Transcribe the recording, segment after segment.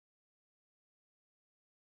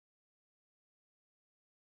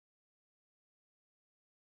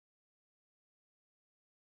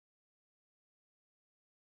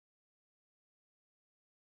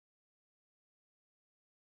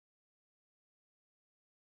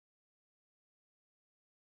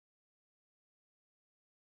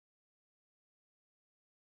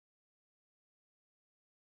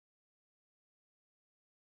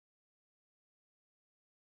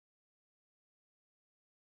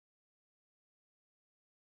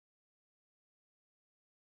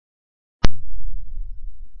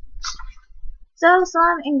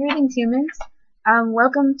Salaam and greetings, humans.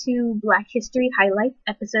 Welcome to Black History Highlights,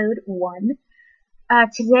 Episode 1.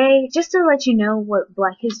 Today, just to let you know what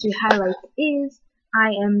Black History Highlights is,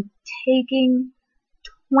 I am taking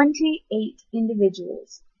 28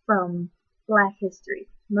 individuals from Black history.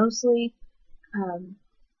 Mostly,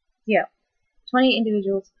 28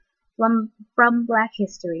 individuals from Black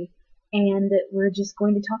history, and we're just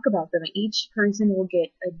going to talk about them. Each person will get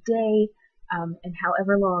a day, and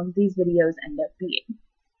however long these videos end up being.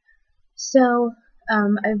 So,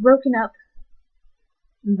 I've broken up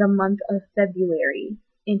the month of February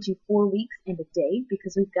into 4 weeks and a day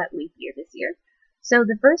because we've got leap year this year. So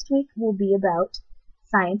the first week will be about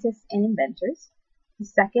scientists and inventors. The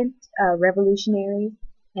second, revolutionaries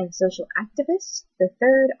and social activists. The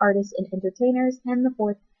third, artists and entertainers. And the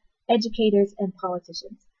fourth, educators and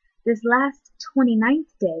politicians. This last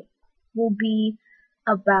 29th day will be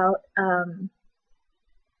about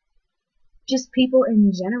just people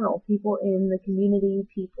in general, people in the community,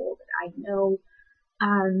 people that I know,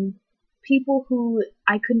 people who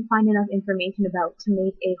I couldn't find enough information about to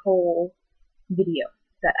make a whole video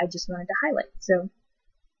that I just wanted to highlight. So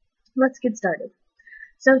let's get started.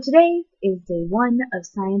 So today is day 1 of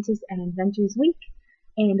Scientists and Inventors Week,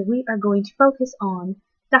 and we are going to focus on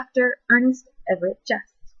Dr. Ernest Everett Just.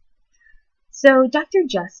 So Dr.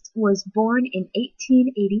 Just was born in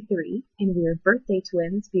 1883, and we are birthday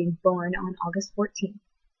twins, being born on August 14th.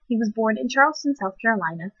 He was born in Charleston, South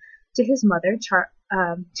Carolina, to his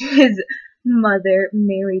mother,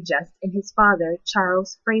 Mary Just, and his father,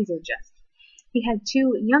 Charles Fraser Just. He had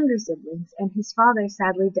 2 younger siblings, and his father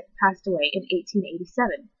sadly passed away in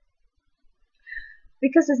 1887.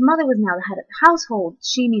 Because his mother was now the head of the household,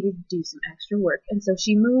 she needed to do some extra work, and so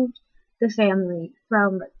she moved the family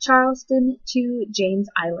from Charleston to James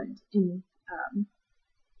Island, to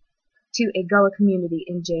a Gullah community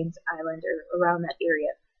in James Island, or around that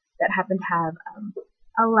area, that happened to have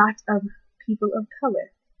a lot of people of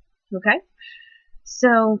color. Okay?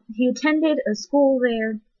 So he attended a school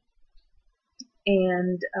there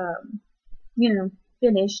and,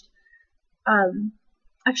 finished.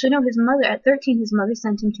 Actually, no, his mother, at 13, his mother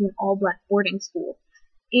sent him to an all-black boarding school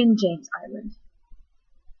in James Island.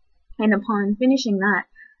 And upon finishing that,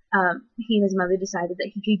 he and his mother decided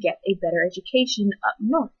that he could get a better education up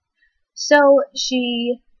north. So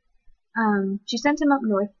she sent him up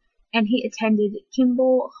north, and he attended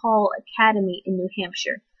Kimball Hall Academy in New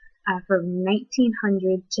Hampshire from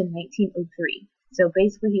 1900 to 1903. So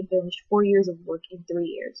basically he finished 4 years of work in 3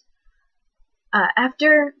 years.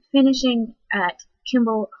 After finishing at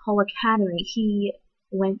Kimball Hall Academy, he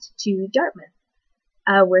went to Dartmouth,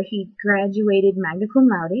 where he graduated magna cum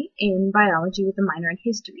laude in biology with a minor in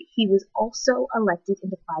history. He was also elected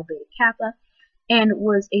into Phi Beta Kappa and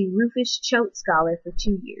was a Rufus Choate Scholar for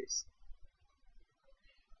 2 years.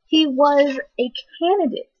 He was a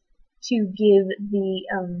candidate to give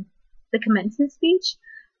the commencement speech,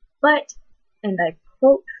 but, and I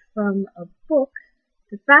quote from a book,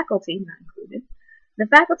 the faculty, not included, the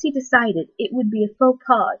faculty decided it would be a faux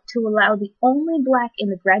pas to allow the only black in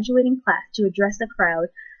the graduating class to address a crowd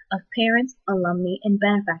of parents, alumni, and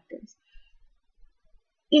benefactors.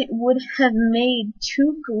 It would have made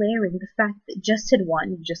too glaring the fact that Just had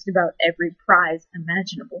won just about every prize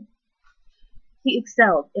imaginable. He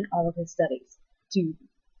excelled in all of his studies, to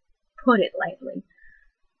put it lightly.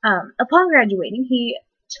 Upon graduating, he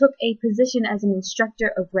took a position as an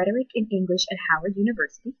instructor of rhetoric and English at Howard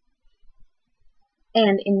University.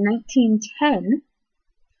 And in 1910,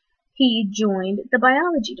 he joined the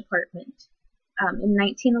biology department. In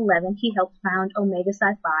 1911, he helped found Omega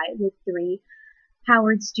Psi Phi with 3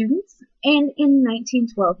 Howard students, and in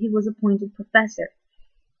 1912, he was appointed professor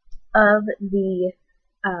of the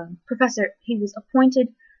he was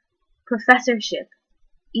appointed professorship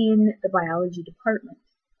in the biology department.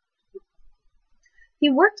 He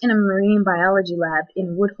worked in a marine biology lab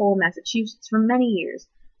in Woodhull, Massachusetts for many years,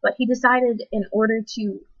 but he decided in order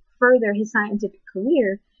to further his scientific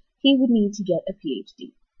career, he would need to get a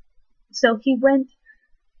PhD. So he went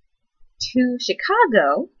to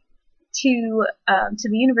Chicago, to the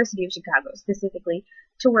University of Chicago specifically,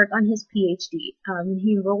 to work on his PhD.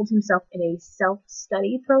 He enrolled himself in a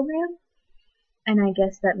self-study program, and I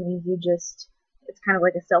guess that means it's kind of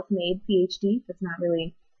like a self-made PhD. That's not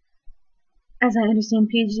really, as I understand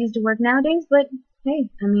PhDs to work nowadays, but hey,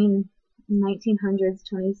 1900s,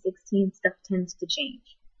 2016, stuff tends to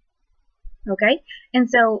change. Okay? And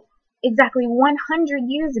so, exactly 100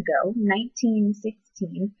 years ago,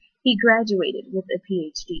 1916, he graduated with a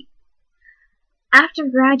PhD. After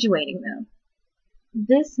graduating, though,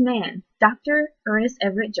 this man, Dr. Ernest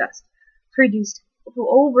Everett Just, produced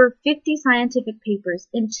over 50 scientific papers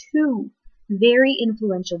and 2 very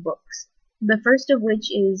influential books. The first of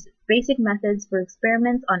which is Basic Methods for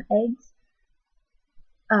Experiments on Eggs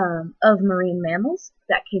of Marine Mammals,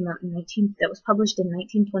 that was published in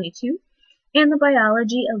 1922, and The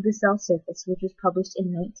Biology of the Cell Surface, which was published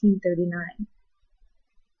in 1939.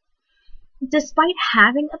 Despite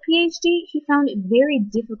having a PhD, he found it very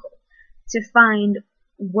difficult to find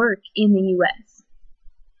work in the U.S.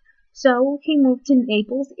 So he moved to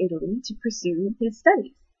Naples, Italy, to pursue his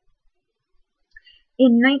studies.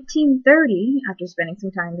 In 1930, after spending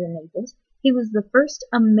some time in Naples, he was the first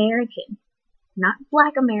American, not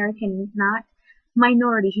Black American, not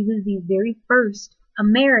minority, he was the very first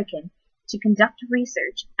American to conduct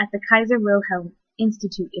research at the Kaiser Wilhelm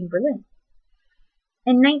Institute in Berlin.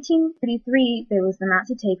 In 1933, there was the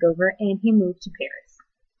Nazi takeover, and he moved to Paris.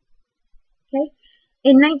 Okay?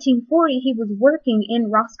 In 1940, he was working in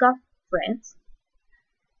Roscoff, France,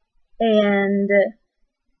 and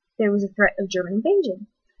there was a threat of German invasion.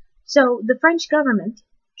 So the French government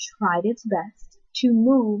tried its best to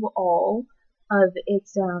move all of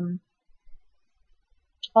its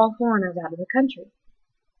all foreigners out of the country.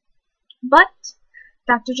 But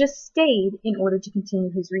Dr. Just stayed in order to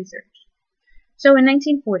continue his research. So in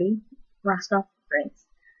 1940, Roscoff, France,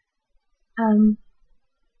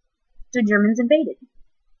 the Germans invaded.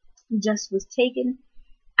 Just was taken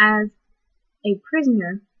as a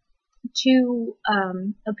prisoner to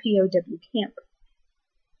a POW camp.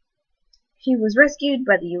 He was rescued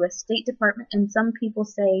by the U.S. State Department, and some people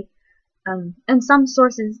say, and some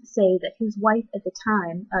sources say that his wife at the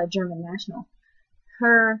time, a German national,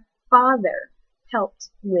 her father helped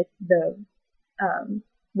with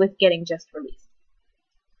getting Just released.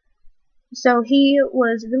 So he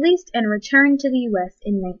was released and returned to the U.S.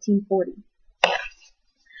 in 1940.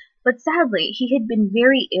 But sadly, he had been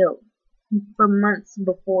very ill for months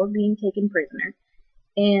before being taken prisoner,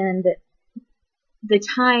 and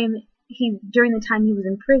during the time he was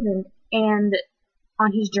imprisoned and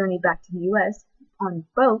on his journey back to the U.S. on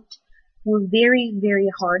boat were very, very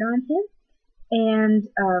hard on him, and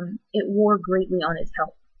it wore greatly on his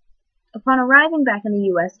health. Upon arriving back in the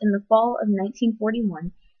U.S. in the fall of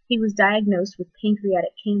 1941, he was diagnosed with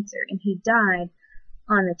pancreatic cancer, and he died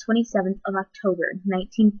on the 27th of October,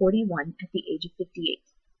 1941, at the age of 58.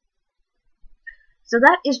 So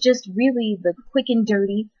that is just really the quick and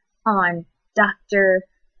dirty on Dr.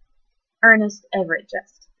 Ernest Everett.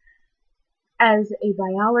 Just as a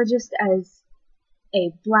biologist, as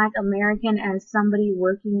a Black American, as somebody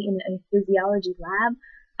working in a physiology lab,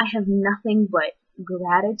 I have nothing but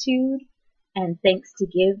gratitude and thanks to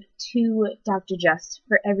give to Dr. Just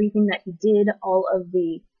for everything that he did, all of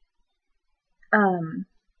the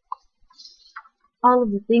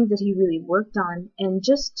things that he really worked on, and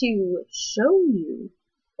just to show you,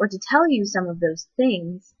 or to tell you some of those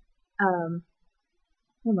things,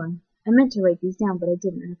 hold on, I meant to write these down, but I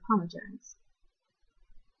didn't, I apologize.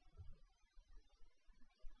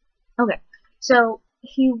 Okay, so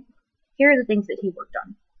here are the things that he worked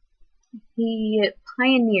on. He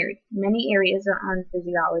pioneered many areas on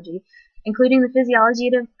physiology, including the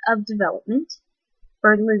physiology of development,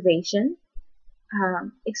 fertilization,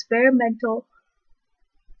 experimental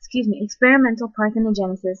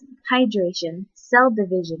parthenogenesis, hydration, cell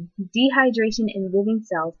division, dehydration in living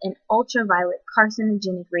cells, and ultraviolet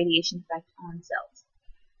carcinogenic radiation effect on cells.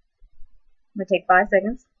 I'm going to take 5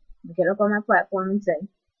 seconds to get up on my platform and say,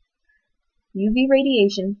 UV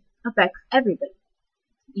radiation affects everybody.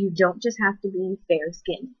 You don't just have to be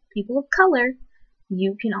fair-skinned. People of color,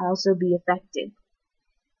 you can also be affected.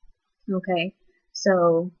 Okay,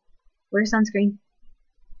 so wear sunscreen.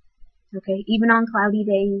 Okay, even on cloudy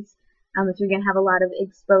days, if you're going to have a lot of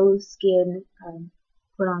exposed skin,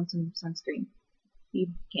 put on some sunscreen. You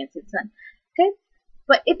can't see the sun. Okay,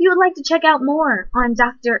 but if you would like to check out more on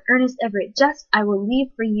Dr. Ernest Everett Just, I will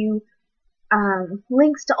leave for you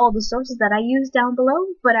links to all the sources that I use down below,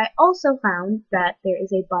 but I also found that there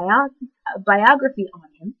is a biography on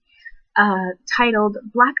him titled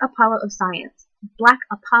Black Apollo of Science,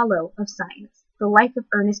 The Life of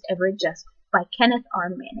Ernest Everett Just by Kenneth R.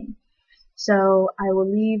 Manning. So I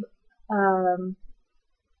will leave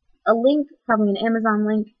a link, probably an Amazon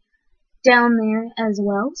link, down there as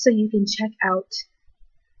well, so you can check out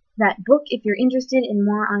that book if you're interested in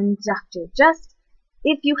more on Dr. Just.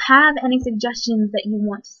 If you have any suggestions that you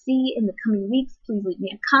want to see in the coming weeks, please leave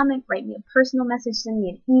me a comment, write me a personal message, send me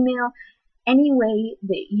an email. Any way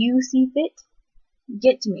that you see fit,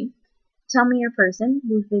 get to me. Tell me your person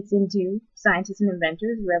who fits into scientists and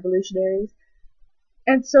inventors, revolutionaries,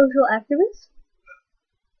 and social activists,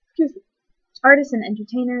 artists and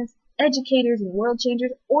entertainers, educators and world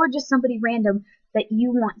changers, or just somebody random that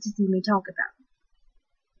you want to see me talk about.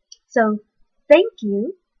 So, thank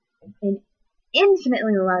you an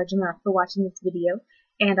infinitely large amount for watching this video,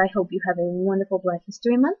 and I hope you have a wonderful Black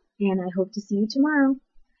History Month, and I hope to see you tomorrow.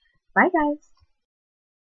 Bye, guys!